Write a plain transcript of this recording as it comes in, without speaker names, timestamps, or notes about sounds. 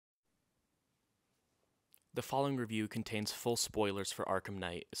The following review contains full spoilers for Arkham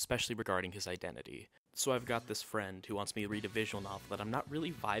Knight, especially regarding his identity. So I've got this friend who wants me to read a visual novel that I'm not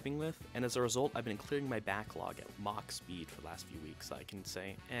really vibing with, and as a result I've been clearing my backlog at mock speed for the last few weeks, so I can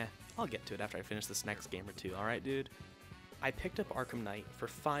say, I'll get to it after I finish this next game or two, alright dude? I picked up Arkham Knight for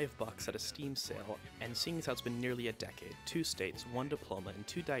 $5 at a Steam sale, and seeing as how it's been nearly a decade, 2 states, 1 diploma, and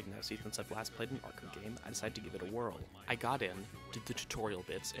 2 diagnoses since I've last played an Arkham game, I decided to give it a whirl. I got in, did the tutorial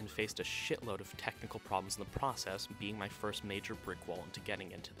bits, and faced a shitload of technical problems in the process, being my first major brick wall into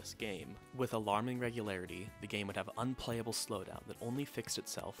getting into this game. With alarming regularity, the game would have unplayable slowdown that only fixed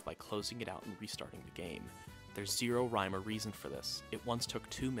itself by closing it out and restarting the game. There's zero rhyme or reason for this. It once took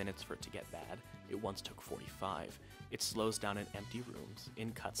 2 minutes for it to get bad, it once took 45. It slows down in empty rooms,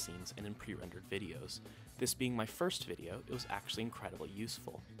 in cutscenes, and in pre-rendered videos. This being my first video, it was actually incredibly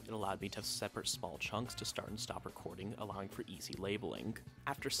useful. It allowed me to have separate small chunks to start and stop recording, allowing for easy labeling.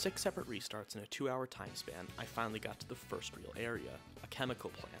 After 6 separate restarts in a 2-hour time span, I finally got to the first real area, a chemical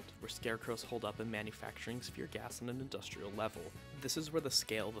plant, where scarecrows hold up in manufacturing sphere gas on an industrial level. This is where the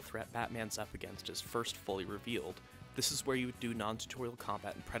scale of the threat Batman's up against is first fully revealed. This is where you would do non-tutorial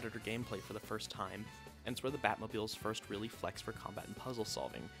combat and Predator gameplay for the first time, and it's where the Batmobiles first really flex for combat and puzzle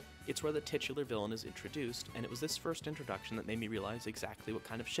solving. It's where the titular villain is introduced, and it was this first introduction that made me realize exactly what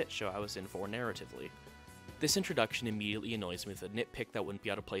kind of shit show I was in for narratively. This introduction immediately annoys me with a nitpick that wouldn't be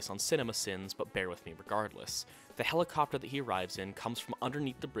out of place on Cinema Sins, but bear with me regardless. The helicopter that he arrives in comes from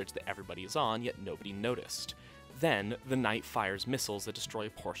underneath the bridge that everybody is on, yet nobody noticed. Then, the Knight fires missiles that destroy a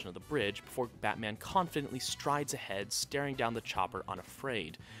portion of the bridge before Batman confidently strides ahead, staring down the chopper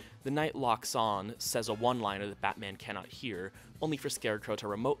unafraid. The Knight locks on, says a one-liner that Batman cannot hear, only for Scarecrow to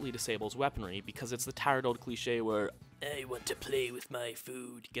remotely disable his weaponry because it's the tired old cliche where, "I want to play with my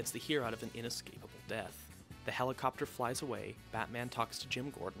food," gets the hero out of an inescapable death. The helicopter flies away, Batman talks to Jim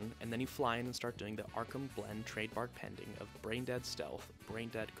Gordon, and then you fly in and start doing the Arkham Blend trademark pending of brain-dead stealth,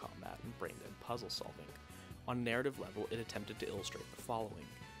 brain-dead combat, and brain-dead puzzle solving. On a narrative level, it attempted to illustrate the following: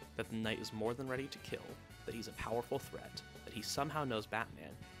 that the Knight is more than ready to kill, that he's a powerful threat, that he somehow knows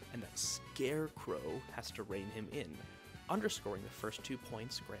Batman, and that Scarecrow has to rein him in, underscoring the first 2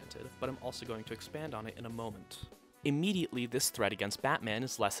 points granted, but I'm also going to expand on it in a moment. Immediately, this threat against Batman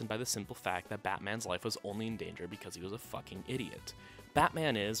is lessened by the simple fact that Batman's life was only in danger because he was a fucking idiot.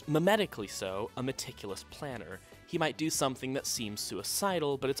 Batman is, mimetically so, a meticulous planner. He might do something that seems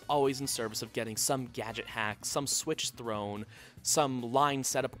suicidal, but it's always in service of getting some gadget hack, some switch thrown, some line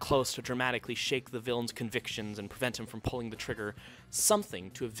set up close to dramatically shake the villain's convictions and prevent him from pulling the trigger, something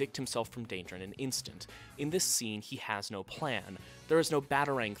to evict himself from danger in an instant. In this scene, he has no plan. There is no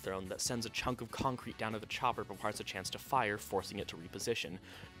batarang thrown that sends a chunk of concrete down to the chopper before it has a chance to fire, forcing it to reposition.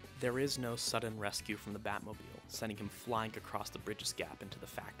 There is no sudden rescue from the Batmobile, sending him flying across the bridge's gap into the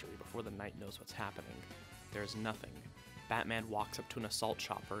factory before the Knight knows what's happening. There is nothing. Batman walks up to an assault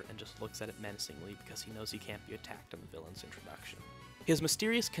chopper and just looks at it menacingly because he knows he can't be attacked in the villain's introduction. His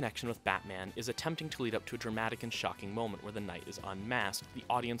mysterious connection with Batman is attempting to lead up to a dramatic and shocking moment where the Knight is unmasked, the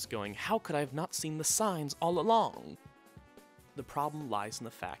audience going, "How could I have not seen the signs all along?" The problem lies in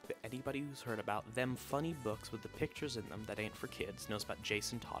the fact that anybody who's heard about them funny books with the pictures in them that ain't for kids knows about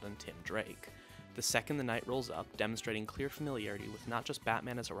Jason Todd and Tim Drake. The second the Knight rolls up, demonstrating clear familiarity with not just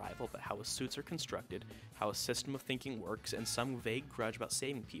Batman as a rival, but how his suits are constructed, how his system of thinking works, and some vague grudge about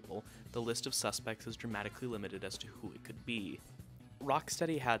saving people, the list of suspects is dramatically limited as to who it could be.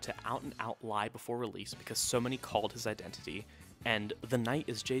 Rocksteady had to out-and-out lie before release because so many called his identity, and "The Knight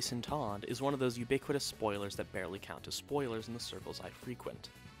is Jason Todd" is one of those ubiquitous spoilers that barely count as spoilers in the circles I frequent.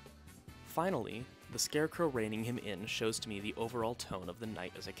 Finally, the Scarecrow reining him in shows to me the overall tone of the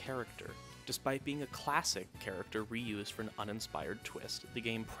Knight as a character. Despite being a classic character reused for an uninspired twist, the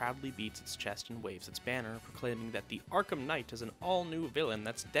game proudly beats its chest and waves its banner, proclaiming that the Arkham Knight is an all-new villain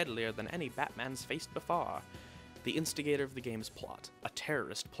that's deadlier than any Batman's faced before. The instigator of the game's plot, a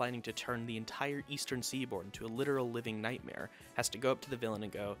terrorist planning to turn the entire eastern seaboard into a literal living nightmare, has to go up to the villain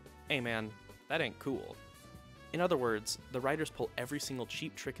and go, "Hey man, that ain't cool." In other words, the writers pull every single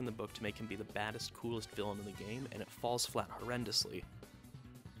cheap trick in the book to make him be the baddest, coolest villain in the game, and it falls flat horrendously.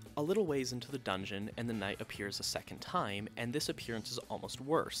 A little ways into the dungeon, and the Knight appears a second time, and this appearance is almost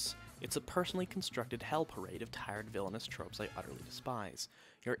worse. It's a personally constructed hell parade of tired villainous tropes I utterly despise.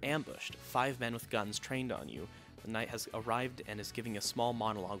 You're ambushed, 5 men with guns trained on you. The Knight has arrived and is giving a small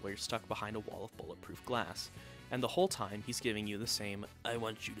monologue while you're stuck behind a wall of bulletproof glass. And the whole time, he's giving you the same, "I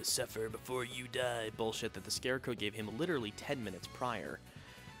want you to suffer before you die" bullshit that the Scarecrow gave him literally 10 minutes prior.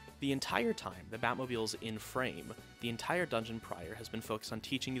 The entire time, the Batmobile is in frame. The entire dungeon prior has been focused on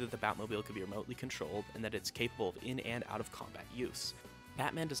teaching you that the Batmobile could be remotely controlled and that it's capable of in and out of combat use.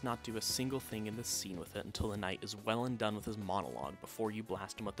 Batman does not do a single thing in this scene with it until the Knight is well and done with his monologue before you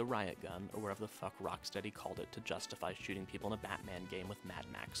blast him with the riot gun, or whatever the fuck Rocksteady called it to justify shooting people in a Batman game with Mad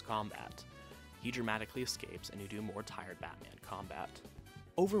Max combat. He dramatically escapes, and you do more tired Batman combat.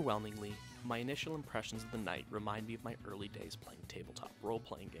 Overwhelmingly, my initial impressions of the Knight remind me of my early days playing tabletop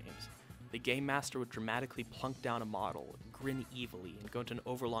role-playing games. The Game Master would dramatically plunk down a model, grin evilly, and go into an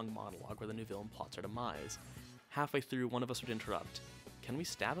overlong monologue where the new villain plots our demise. Halfway through, one of us would interrupt. Can we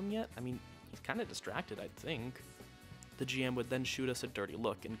stab him yet? I mean, he's kinda distracted, I'd think. The GM would then shoot us a dirty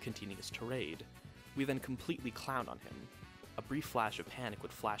look and continue his tirade. We then completely clown on him. A brief flash of panic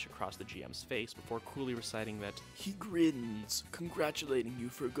would flash across the GM's face before coolly reciting that he grins, congratulating you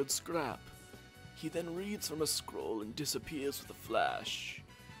for a good scrap. He then reads from a scroll and disappears with a flash.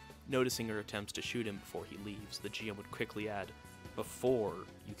 Noticing her attempts to shoot him before he leaves, the GM would quickly add, before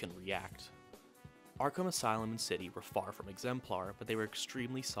you can react. Arkham Asylum and City were far from exemplar, but they were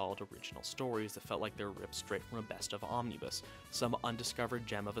extremely solid original stories that felt like they were ripped straight from a best of omnibus, some undiscovered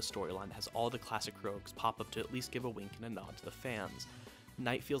gem of a storyline that has all the classic rogues pop up to at least give a wink and a nod to the fans.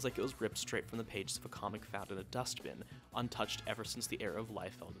 Knight feels like it was ripped straight from the pages of a comic found in a dustbin, untouched ever since the era of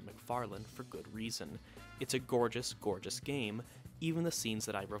Liefeld and McFarlane, for good reason. It's a gorgeous, gorgeous game. Even the scenes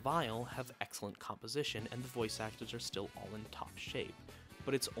that I revile have excellent composition, and the voice actors are still all in top shape,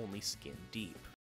 but it's only skin deep.